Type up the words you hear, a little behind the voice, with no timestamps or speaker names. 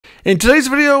In today's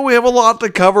video, we have a lot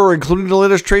to cover, including the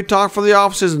latest trade talk for the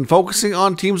offseason, focusing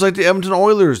on teams like the Edmonton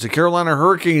Oilers, the Carolina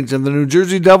Hurricanes, and the New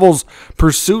Jersey Devils'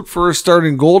 pursuit for a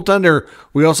starting goaltender.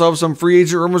 We also have some free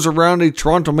agent rumors around the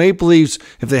Toronto Maple Leafs.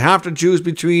 If they have to choose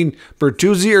between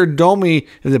Bertuzzi or Domi,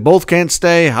 if they both can't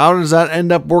stay, how does that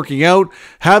end up working out?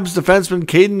 Habs defenseman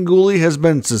Guhle has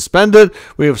been suspended.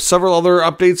 We have several other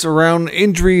updates around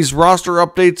injuries, roster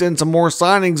updates, and some more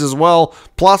signings as well.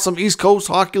 Plus, some East Coast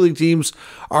Hockey League teams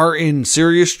are in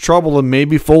serious trouble and may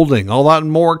be folding. All that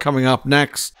and more coming up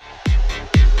next.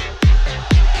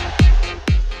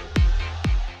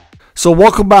 So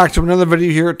welcome back to another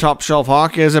video here at Top Shelf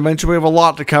Hockey. As I mentioned, we have a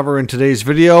lot to cover in today's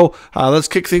video. Let's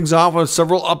kick things off with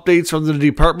several updates from the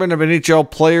Department of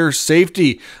NHL Player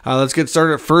Safety. Let's get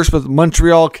started first with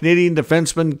Montreal Canadian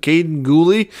defenseman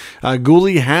Guhle.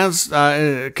 Guhle has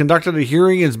conducted a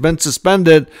hearing and has been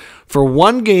suspended for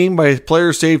one game by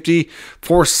player safety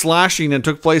for slashing that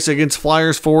took place against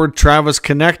Flyers forward Travis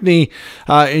Konecny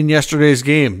in yesterday's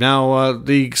game. Now,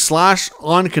 the slash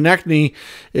on Konecny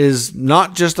is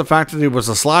not just the fact that it was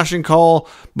a slashing call,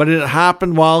 but it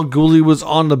happened while Guhle was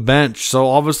on the bench. So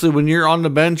obviously, when you're on the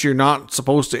bench, you're not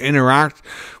supposed to interact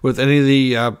with any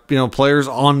of the players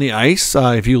on the ice.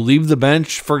 If you leave the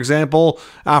bench, for example,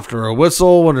 after a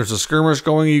whistle, when there's a skirmish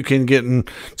going, you can get in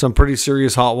some pretty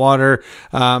serious hot water.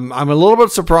 I'm a little bit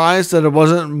surprised that it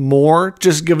wasn't more,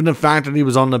 just given the fact that he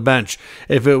was on the bench.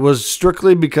 If it was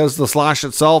strictly because the slash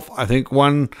itself, I think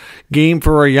one game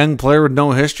for a young player with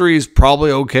no history is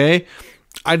probably okay.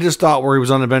 I just thought where he was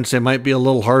on the bench, they might be a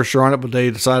little harsher on it, but they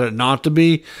decided not to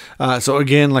be. So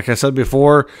again, like I said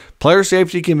before, player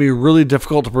safety can be really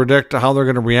difficult to predict how they're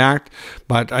going to react,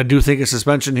 but I do think a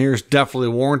suspension here is definitely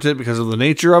warranted because of the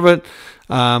nature of it.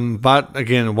 But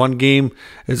again, one game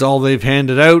is all they've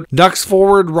handed out. Ducks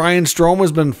forward Ryan Strome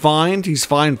has been fined. He's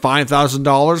fined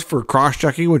 $5,000 for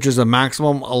cross-checking, which is a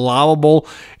maximum allowable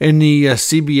in the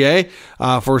CBA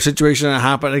for a situation that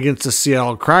happened against the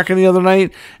Seattle Kraken the other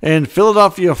night. And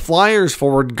Philadelphia Flyers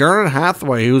forward Garnet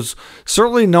Hatheway, who's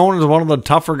certainly known as one of the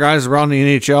tougher guys around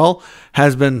the NHL,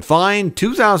 has been fined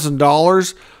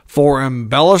 $2,000 for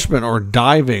embellishment or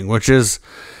diving, which is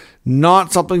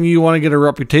not something you want to get a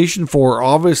reputation for,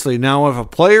 obviously. Now, if a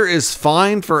player is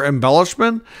fined for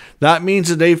embellishment, that means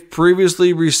that they've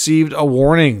previously received a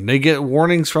warning. They get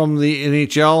warnings from the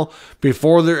NHL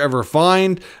before they're ever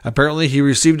fined. Apparently, he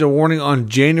received a warning on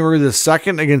January the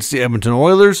 2nd against the Edmonton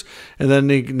Oilers. And then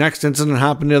the next incident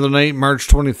happened the other night, March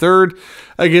 23rd,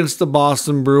 against the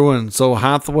Boston Bruins. So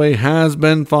Hathaway has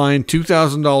been fined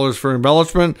 $2,000 for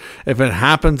embellishment. If it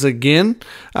happens again,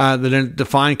 then the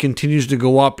fine continues to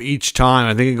go up each time.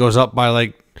 I think it goes up by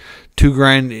like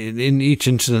 $2,000 in each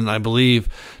incident, I believe,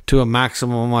 to a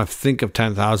maximum, I think, of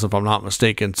 $10,000 if I'm not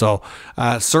mistaken. So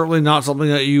certainly not something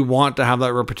that you want to have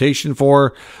that reputation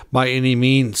for by any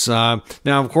means. Now,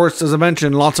 of course, as I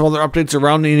mentioned, lots of other updates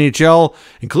around the NHL,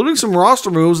 including some roster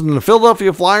moves. And the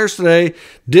Philadelphia Flyers today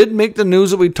did make the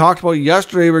news that we talked about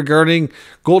yesterday regarding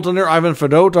goaltender Ivan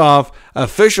Fedotov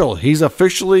official. He's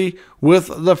officially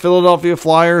with the Philadelphia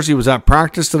Flyers. He was at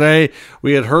practice today.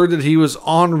 We had heard that he was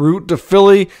en route to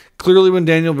Philly. Clearly, when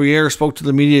Daniel Briere spoke to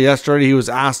the media yesterday, he was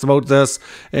asked about this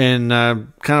and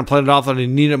kind of played it off that he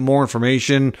needed more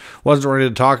information. Wasn't ready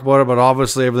to talk about it, but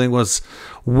obviously everything was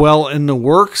well in the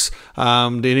works. The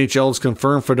NHL has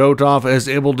confirmed Fedotov is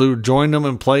able to join them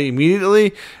and play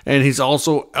immediately, and he's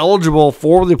also eligible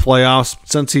for the playoffs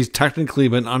since he's technically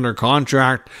been under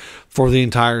contract for the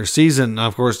entire season.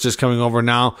 Of course, just coming over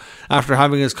now after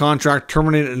having his contract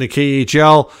terminated in the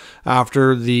KHL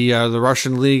after the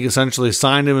Russian league essentially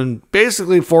signed him and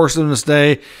basically forced him to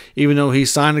stay, even though he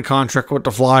signed a contract with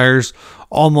the Flyers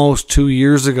almost 2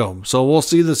 years ago. So we'll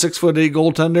see. The 6'8"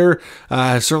 goaltender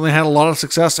has certainly had a lot of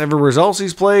success everywhere else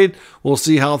he's played. We'll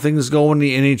see how things go in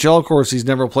the NHL. Of course, he's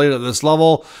never played at this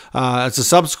level. As a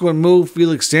subsequent move,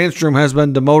 Felix Sandstrom has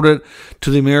been demoted to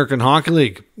the American Hockey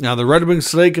League. Now, the Red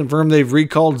Wings today confirmed they've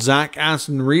recalled Zach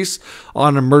Aston-Reese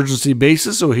on an emergency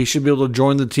basis, so he should be able to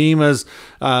join the team as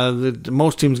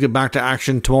most teams get back to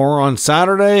action tomorrow on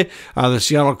Saturday. The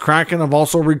Seattle Kraken have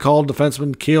also recalled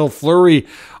defenseman Cale Fleury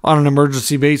on an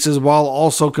emergency basis, while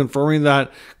also confirming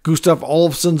that Gustav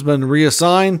Olofsson's been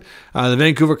reassigned. The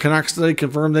Vancouver Canucks today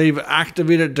confirmed they've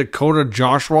activated Dakota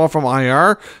Joshua from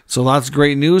IR, so that's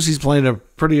great news. He's playing a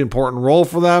pretty important role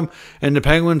for them. And the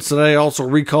Penguins today also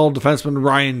recalled defenseman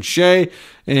Ryan Shea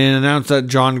and announced that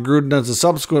John Gruden, as a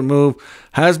subsequent move,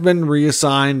 has been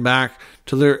reassigned back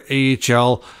to their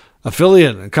AHL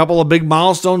Affiliate. A couple of big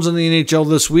milestones in the NHL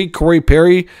this week. Corey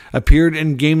Perry appeared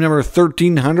in game number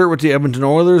 1300 with the Edmonton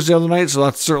Oilers the other night, so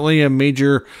that's certainly a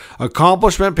major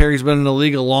accomplishment. Perry's been in the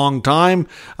league a long time.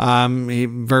 He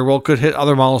very well could hit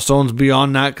other milestones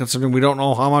beyond that, considering we don't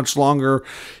know how much longer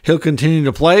he'll continue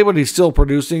to play, but he's still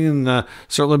producing and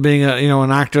certainly being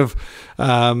an active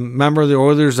member of the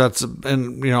Oilers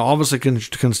and obviously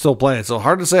can still play it. So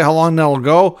hard to say how long that'll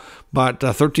go, but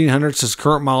 1300 is his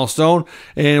current milestone.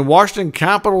 And Washington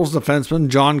Capitals defenseman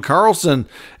John Carlson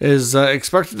is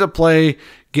expected to play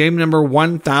game number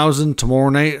 1000 tomorrow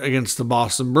night against the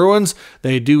Boston Bruins.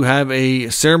 They do have a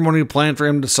ceremony planned for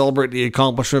him to celebrate the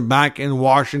accomplishment back in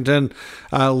Washington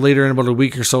later in about a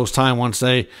week or so's time once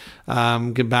they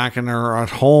get back and are at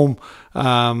home.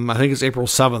 I think it's April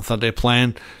 7th that they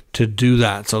plan to do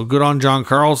that. So good on John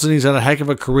Carlson. He's had a heck of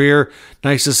a career.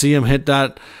 Nice to see him hit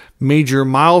that major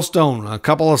milestone. A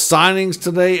couple of signings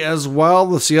today as well.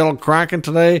 The Seattle Kraken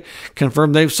today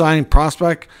confirmed they've signed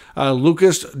prospect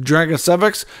Lukas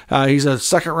Dragicevic. He's a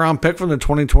second-round pick from the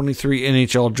 2023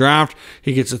 NHL draft.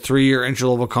 He gets a 3-year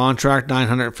entry-level contract,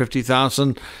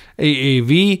 $950,000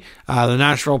 AAV. The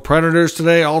Nashville Predators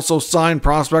today also signed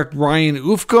prospect Ryan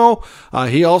Ufko.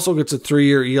 He also gets a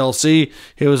 3-year ELC.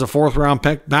 He was a 4th-round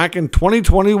pick back in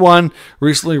 2021.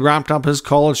 Recently wrapped up his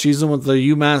college season with the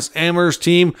UMass Amherst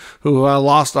team, who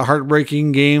lost a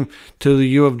heartbreaking game to the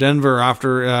U of Denver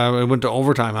after it went to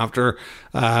overtime. After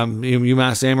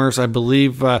UMass Amherst, I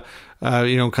believe, kind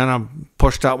of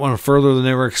pushed that one further than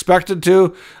they were expected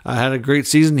to. Had a great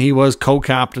season. He was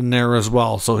co-captain there as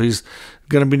well. So he's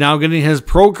going to be now getting his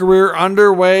pro career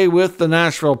underway with the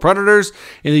Nashville Predators.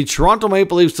 And the Toronto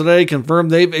Maple Leafs today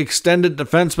confirmed they've extended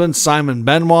defenseman Simon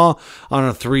Benoit on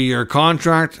a 3-year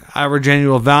contract, average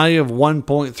annual value of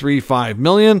 $1.35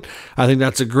 million. I think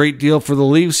that's a great deal for the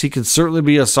Leafs. He can certainly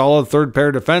be a solid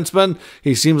third-pair defenseman.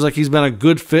 He seems like he's been a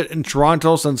good fit in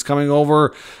Toronto since coming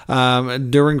over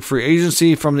during free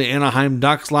agency from the Anaheim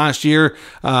Ducks last year.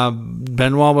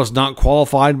 Benoit was not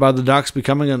qualified by the Ducks,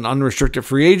 becoming an unrestricted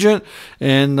free agent,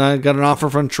 and got an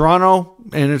offer from Toronto,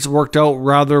 and it's worked out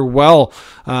rather well.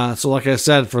 So like I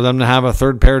said, for them to have a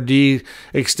third pair D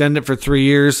extended for 3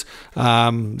 years,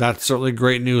 that's certainly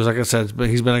great news. Like I said,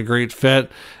 he's been a great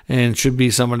fit and should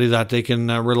be somebody that they can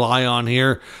rely on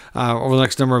here over the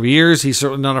next number of years. He's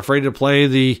certainly not afraid to play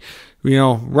the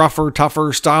rougher,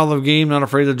 tougher style of game, not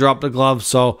afraid to drop the gloves.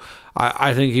 So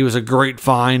I think he was a great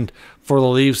find for the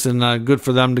Leafs, and good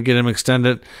for them to get him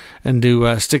extended and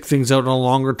to stick things out on a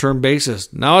longer-term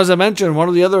basis. Now, as I mentioned, one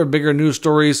of the other bigger news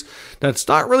stories that's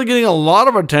not really getting a lot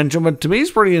of attention, but to me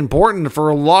is pretty important for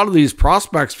a lot of these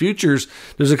prospects' futures.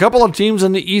 There's a couple of teams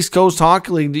in the East Coast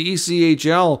Hockey League, the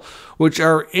ECHL, which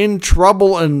are in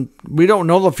trouble, and we don't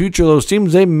know the future of those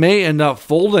teams. They may end up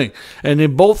folding, and they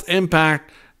both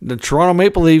impact the Toronto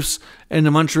Maple Leafs and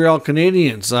the Montreal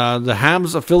Canadiens. The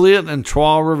Habs affiliate in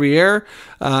Trois-Rivières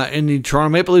and the Toronto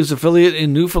Maple Leafs affiliate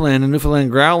in Newfoundland and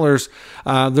Newfoundland Growlers.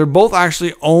 They're both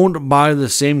actually owned by the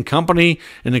same company,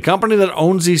 and the company that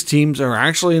owns these teams are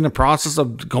actually in the process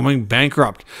of going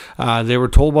bankrupt. They were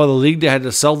told by the league they had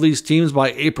to sell these teams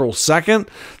by April 2nd.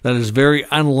 That is very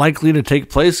unlikely to take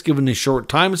place given the short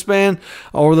time span,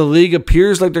 or the league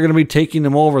appears like they're going to be taking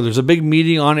them over. There's a big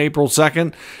meeting on April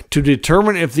 2nd to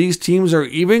determine if these teams are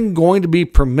even going to be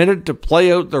permitted to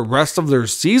play out the rest of their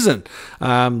season.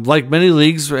 Like many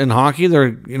leagues in hockey,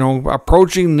 they're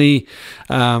approaching the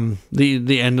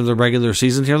end of the regular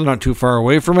season here. They're not too far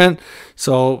away from it.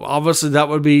 So obviously that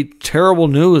would be terrible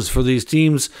news for these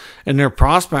teams and their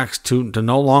prospects to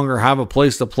no longer have a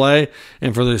place to play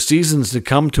and for their seasons to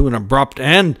come to an abrupt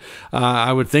end.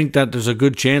 I would think that there's a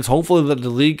good chance, hopefully, that the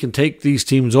league can take these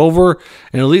teams over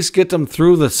and at least get them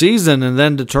through the season and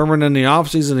then determine in the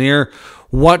offseason here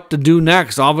what to do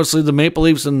next. Obviously, the Maple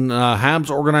Leafs and Habs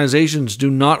organizations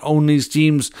do not own these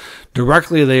teams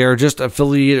directly. They are just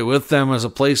affiliated with them as a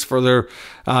place for their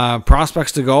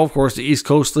prospects to go. Of course, the East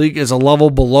Coast League is a level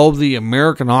below the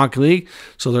American Hockey League,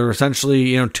 so they're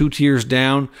essentially 2 tiers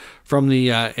down from the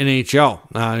NHL.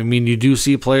 I mean, you do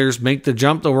see players make the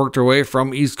jump to work their way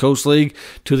from East Coast League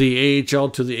to the AHL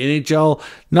to the NHL.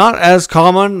 Not as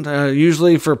common,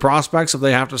 usually for prospects, if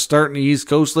they have to start in the East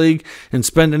Coast League and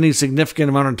spend any significant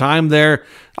amount of time there.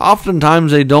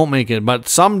 Oftentimes they don't make it, but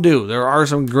some do. There are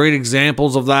some great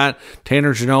examples of that,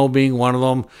 Tanner Jeannot being one of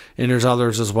them, and there's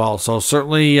others as well. So certainly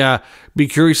certainly be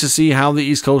curious to see how the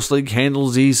East Coast League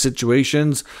handles these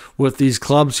situations with these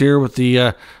clubs here, with the,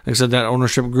 like I said, that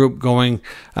ownership group going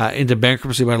into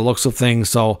bankruptcy by the looks of things.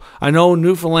 So I know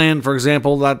Newfoundland, for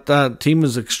example, that team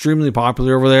is extremely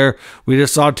popular over there. We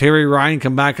just saw Terry Ryan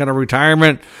come back out of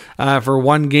retirement for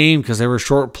one game because they were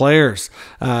short players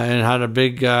and had a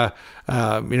big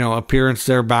appearance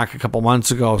there back a couple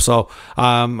months ago. So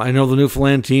I know the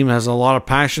Newfoundland team has a lot of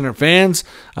passionate fans.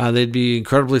 They'd be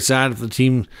incredibly sad if the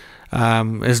team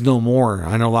is no more.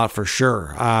 I know that for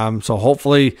sure. So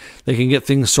hopefully they can get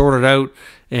things sorted out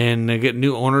and get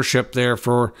new ownership there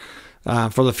for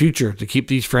the future to keep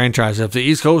these franchises. If the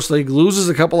East Coast League loses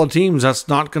a couple of teams, that's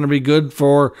not going to be good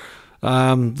for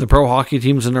the pro hockey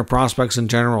teams and their prospects in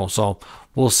general. So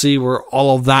we'll see where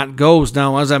all of that goes.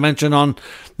 Now, as I mentioned on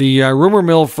the rumor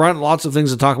mill front, lots of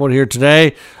things to talk about here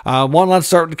today. Let's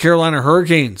start with the Carolina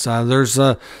Hurricanes. There's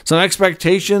some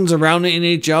expectations around the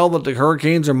NHL that the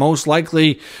Hurricanes are most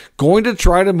likely going to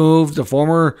try to move the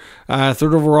former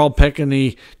third overall pick in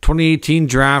the 2018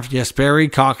 draft, Jesperi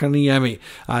Kotkaniemi.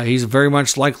 He's very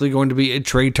much likely going to be a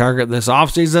trade target this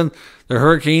offseason. The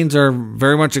Hurricanes are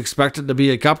very much expected to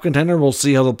be a cup contender. We'll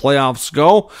see how the playoffs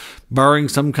go. Barring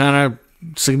some kind of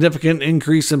significant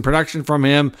increase in production from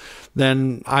him,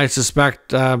 then I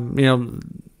suspect,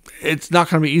 it's not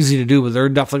going to be easy to do, but they're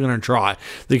definitely going to try.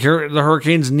 The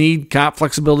Hurricanes need cap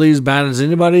flexibility as bad as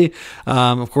anybody.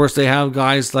 Of course, they have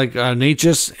guys like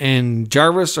Natchez and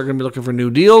Jarvis are going to be looking for new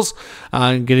deals,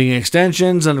 getting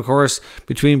extensions. And, of course,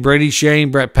 between Brady Shea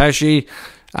and Brett Pesce,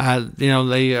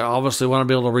 they obviously want to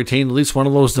be able to retain at least one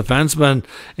of those defensemen,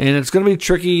 and it's going to be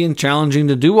tricky and challenging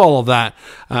to do all of that.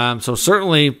 So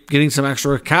certainly getting some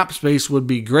extra cap space would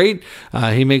be great.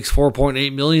 He makes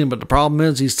 $4.8 million, but the problem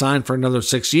is he's signed for another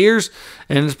 6 years,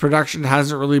 and his production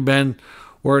hasn't really been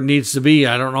where it needs to be.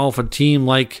 I don't know if a team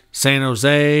like San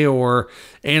Jose or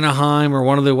Anaheim or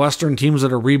one of the Western teams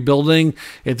that are rebuilding,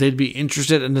 if they'd be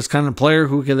interested in this kind of player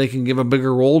who they can give a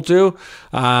bigger role to.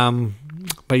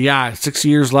 But yeah, 6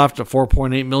 years left at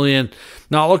 $4.8 million.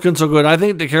 Not looking so good. I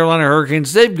think the Carolina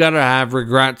Hurricanes, they've got to have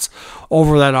regrets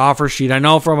over that offer sheet. I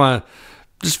know from a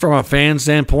fan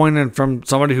standpoint and from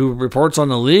somebody who reports on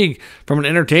the league, from an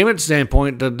entertainment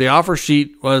standpoint, the offer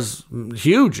sheet was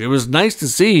huge. It was nice to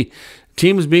see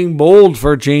teams being bold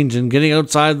for a change and getting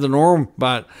outside the norm.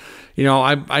 But,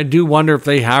 I do wonder if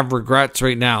they have regrets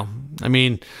right now. I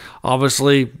mean,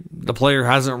 obviously, the player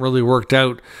hasn't really worked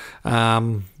out.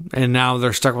 And now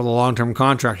they're stuck with a long-term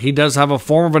contract. He does have a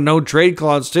form of a no-trade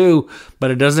clause too,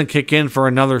 but it doesn't kick in for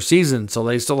another season, so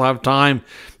they still have time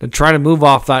to try to move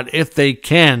off that if they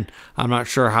can. I'm not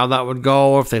sure how that would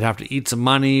go, if they'd have to eat some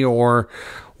money or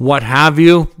what have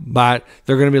you, but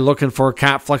they're going to be looking for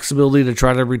cap flexibility to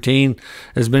try to retain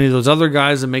as many of those other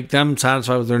guys and make them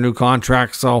satisfied with their new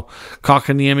contracts. So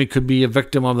Kotkaniemi could be a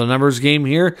victim of the numbers game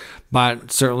here,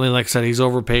 but certainly, like I said, he's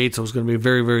overpaid, so it's going to be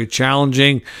very, very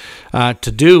challenging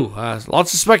to do.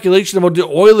 Lots of speculation about the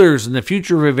Oilers and the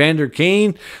future of Evander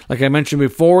Kane. Like I mentioned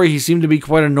before, he seemed to be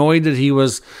quite annoyed that he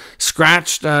was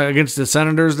scratched against the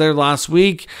Senators there last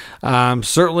week.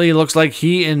 Certainly, it looks like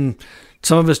he and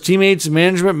some of his teammates and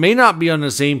management may not be on the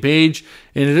same page,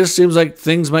 and it just seems like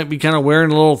things might be kind of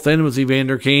wearing a little thin with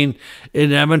Evander Kane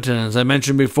in Edmonton. As I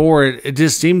mentioned before, it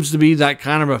just seems to be that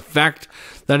kind of effect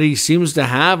that he seems to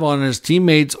have on his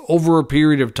teammates over a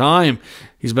period of time.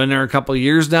 He's been there a couple of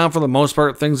years now. For the most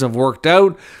part, things have worked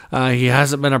out. He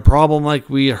hasn't been a problem like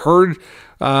we heard.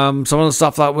 Some of the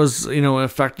stuff that was,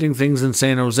 affecting things in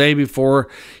San Jose before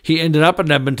he ended up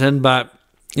in Edmonton. But,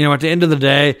 at the end of the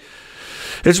day,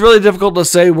 it's really difficult to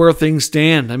say where things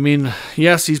stand. I mean,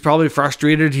 yes, he's probably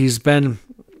frustrated. He's been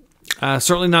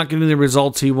certainly not getting the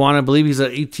results he wanted. I believe he's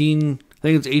at 18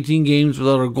 games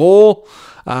without a goal.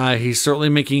 He's certainly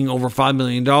making over $5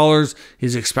 million.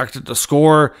 He's expected to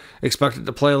score, expected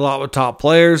to play a lot with top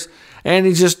players, and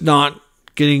he's just not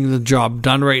getting the job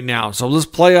done right now. So this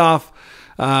playoff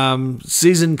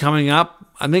season coming up,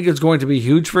 I think it's going to be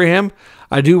huge for him.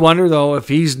 I do wonder, though, if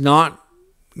he's not,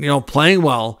 playing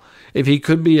well, if he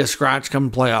could be a scratch come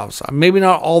playoffs. Maybe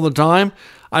not all the time.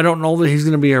 I don't know that he's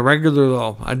going to be a regular,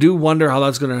 though. I do wonder how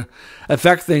that's going to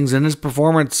affect things, and his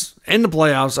performance in the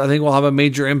playoffs, I think, will have a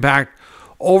major impact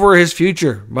over his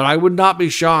future. But I would not be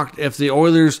shocked if the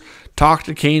Oilers talk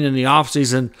to Kane in the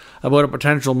offseason about a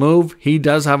potential move. He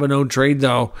does have a no trade,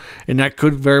 though, and that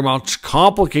could very much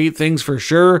complicate things for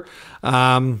sure.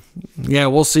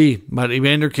 We'll see. But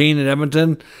Evander Kane and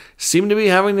Edmonton seem to be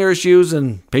having their issues,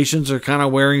 and patience are kind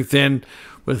of wearing thin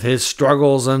with his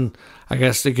struggles, and I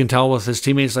guess you can tell with his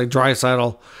teammates like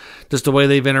Draisaitl, just the way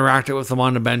they've interacted with him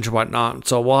on the bench and whatnot.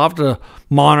 So we'll have to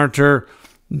monitor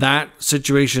that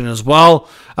situation as well.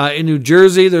 In New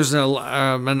Jersey, there's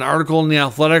an article in The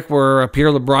Athletic where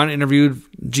Pierre LeBrun interviewed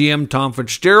GM Tom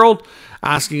Fitzgerald,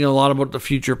 asking a lot about the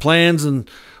future plans and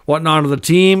whatnot of the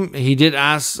team. He did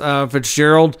ask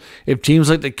Fitzgerald if teams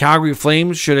like the Calgary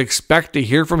Flames should expect to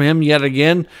hear from him yet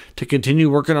again to continue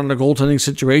working on the goaltending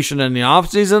situation in the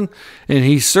offseason, and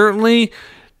he certainly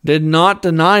did not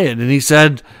deny it. And he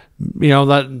said,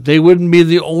 that they wouldn't be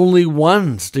the only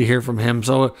ones to hear from him.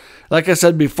 So, like I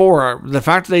said before, the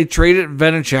fact that they traded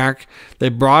Vanecek, they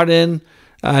brought in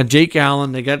Jake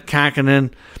Allen, they got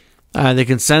Kakinen, they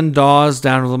can send Dawes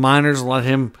down to the minors and let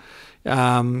him,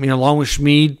 along with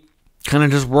Schmid, kind of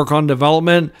just work on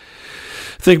development,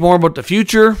 think more about the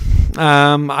future.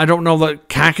 I don't know that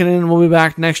Kakinen will be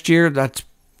back next year. That's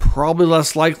probably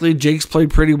less likely. Jake's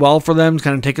played pretty well for them,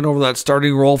 kind of taking over that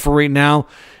starting role for right now.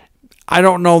 I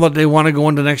don't know that they want to go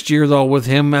into next year, though, with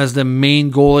him as the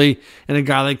main goalie and a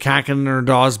guy like Kakinen or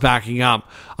Dawes backing up.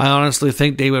 I honestly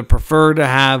think they would prefer to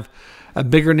have a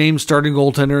bigger name starting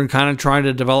goaltender and kind of try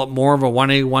to develop more of a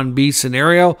 1A, 1B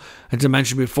scenario. As I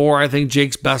mentioned before, I think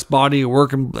Jake's best body of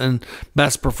work and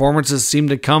best performances seem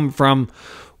to come from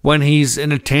when he's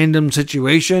in a tandem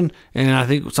situation, and I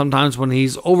think sometimes when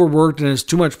he's overworked and there's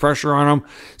too much pressure on him,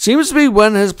 seems to be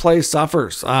when his play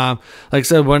suffers. Like I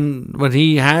said, when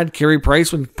he had Carey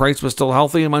Price, when Price was still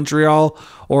healthy in Montreal,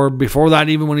 or before that,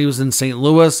 even when he was in St.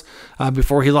 Louis,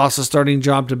 before he lost the starting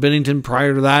job to Binnington.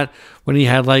 Prior to that, when he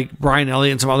had like Brian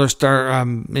Elliott and some other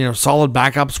solid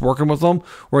backups working with him,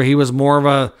 where he was more of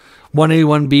a 1A,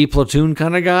 1B platoon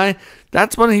kind of guy,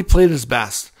 that's when he played his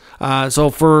best. So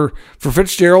for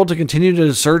Fitzgerald to continue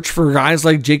to search for guys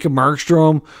like Jacob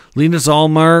Markstrom, Linus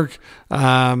Ullmark,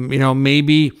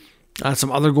 maybe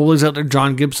some other goalies out there,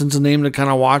 John Gibson's a name to kind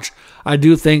of watch. I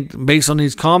do think, based on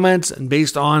these comments and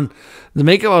based on the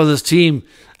makeup of this team,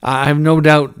 I have no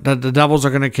doubt that the Devils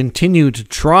are going to continue to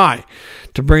try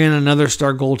to bring in another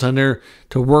star goaltender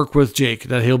to work with Jake,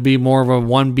 that he'll be more of a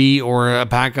 1B or a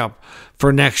backup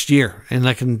for next year, and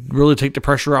that can really take the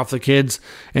pressure off the kids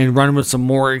and run with some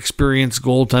more experienced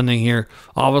goaltending here.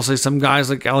 Obviously, some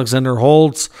guys like Alexander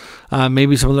Holtz,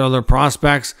 maybe some of the other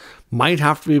prospects, might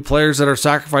have to be players that are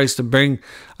sacrificed to bring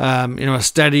a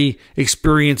steady,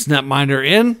 experienced netminder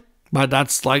in, but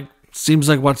that's seems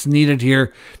like what's needed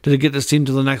here to get this team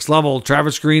to the next level.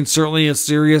 Travis Green, certainly a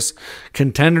serious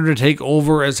contender to take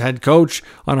over as head coach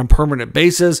on a permanent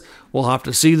basis. We'll have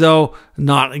to see, though.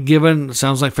 Not a given. It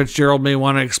sounds like Fitzgerald may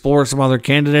want to explore some other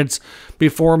candidates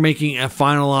before making a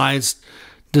finalized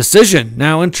decision.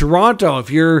 Now, in Toronto, if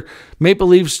you're Maple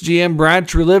Leafs GM Brad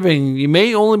Treliving, you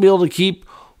may only be able to keep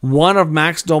one of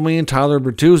Max Domi and Tyler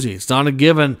Bertuzzi. It's not a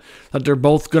given that they're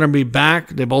both going to be back.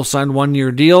 They both signed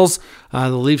one-year deals. The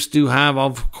Leafs do have,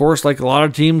 of course, like a lot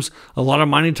of teams, a lot of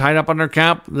money tied up on their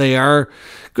cap. They are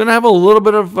going to have a little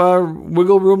bit of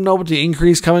wiggle room, though, with the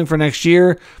increase coming for next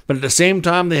year. But at the same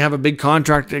time, they have a big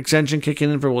contract extension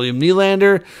kicking in for William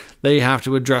Nylander. They have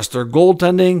to address their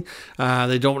goaltending.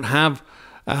 They don't have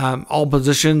all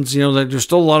positions, there's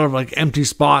still a lot of empty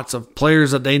spots of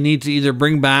players that they need to either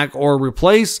bring back or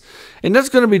replace, and that's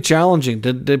going to be challenging.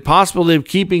 The possibility of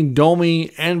keeping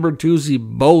Domi and Bertuzzi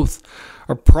both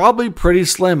are probably pretty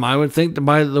slim. I would think that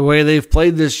by the way they've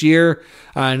played this year,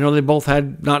 I know they both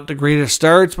had not the greatest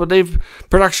starts, but they've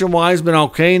production-wise been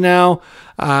okay now.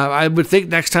 I would think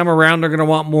next time around they're going to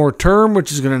want more term,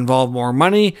 which is going to involve more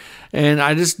money, and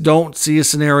I just don't see a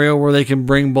scenario where they can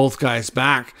bring both guys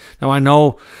back. Now, I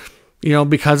know,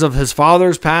 because of his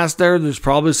father's past there's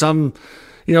probably some,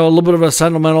 a little bit of a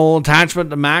sentimental attachment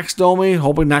to Max Domi,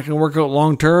 hoping that can work out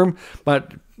long-term,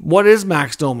 but what is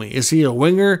Max Domi? Is he a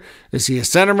winger? Is he a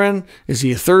centerman? Is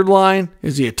he a third line?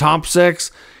 Is he a top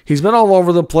six? He's been all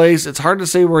over the place. It's hard to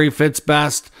say where he fits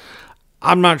best.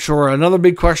 I'm not sure. Another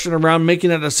big question around making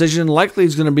that decision likely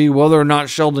is going to be whether or not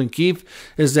Sheldon Keefe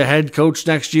is the head coach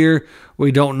next year.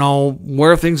 We don't know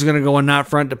where things are going to go on that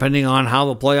front, depending on how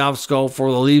the playoffs go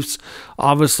for the Leafs.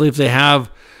 Obviously, if they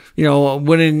have,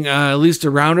 winning at least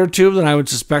a round or two, then I would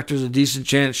suspect there's a decent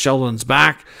chance Sheldon's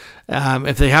back.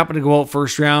 If they happen to go out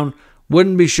first round,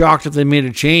 wouldn't be shocked if they made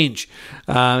a change.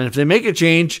 And if they make a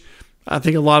change, I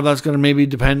think a lot of that's going to maybe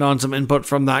depend on some input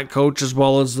from that coach as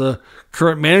well as the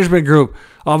current management group.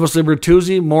 Obviously,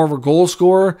 Bertuzzi, more of a goal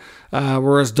scorer,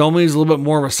 whereas Domi's a little bit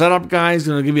more of a setup guy. He's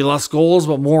going to give you less goals,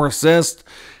 but more assists.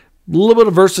 A little bit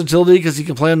of versatility because he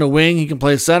can play on the wing. He can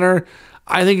play center.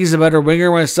 I think he's a better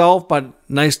winger myself, but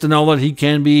nice to know that he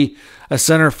can be a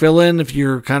center fill-in if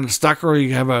you're kind of stuck or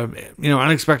you have a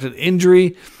unexpected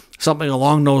injury, something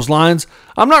along those lines.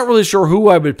 I'm not really sure who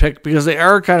I would pick because they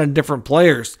are kind of different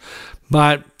players,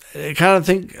 but I kind of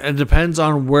think it depends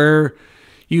on where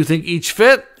you think each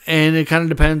fit, and it kind of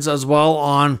depends as well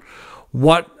on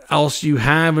what else you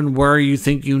have and where you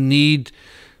think you need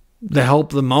the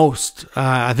help the most.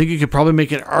 I think you could probably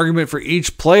make an argument for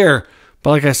each player,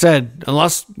 but like I said,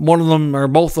 unless one of them or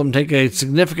both of them take a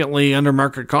significantly under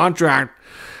market contract,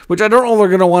 which I don't know they're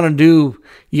going to want to do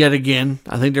yet again.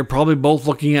 I think they're probably both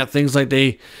looking at things like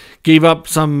they gave up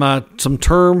some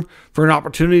term for an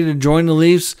opportunity to join the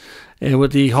Leafs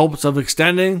with the hopes of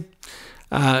extending.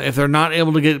 If they're not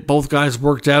able to get both guys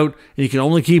worked out and you can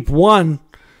only keep one,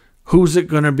 who's it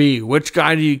going to be? Which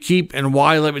guy do you keep and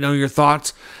why? Let me know your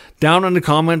thoughts down in the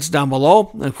comments down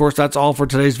below. And of course, that's all for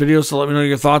today's video. So let me know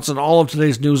your thoughts on all of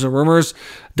today's news and rumors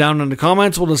down in the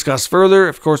comments. We'll discuss further.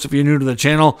 Of course, if you're new to the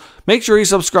channel, make sure you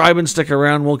subscribe and stick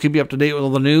around. We'll keep you up to date with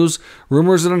all the news,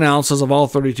 rumors, and analysis of all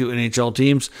 32 NHL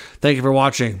teams. Thank you for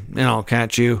watching, and I'll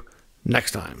catch you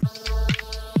next time.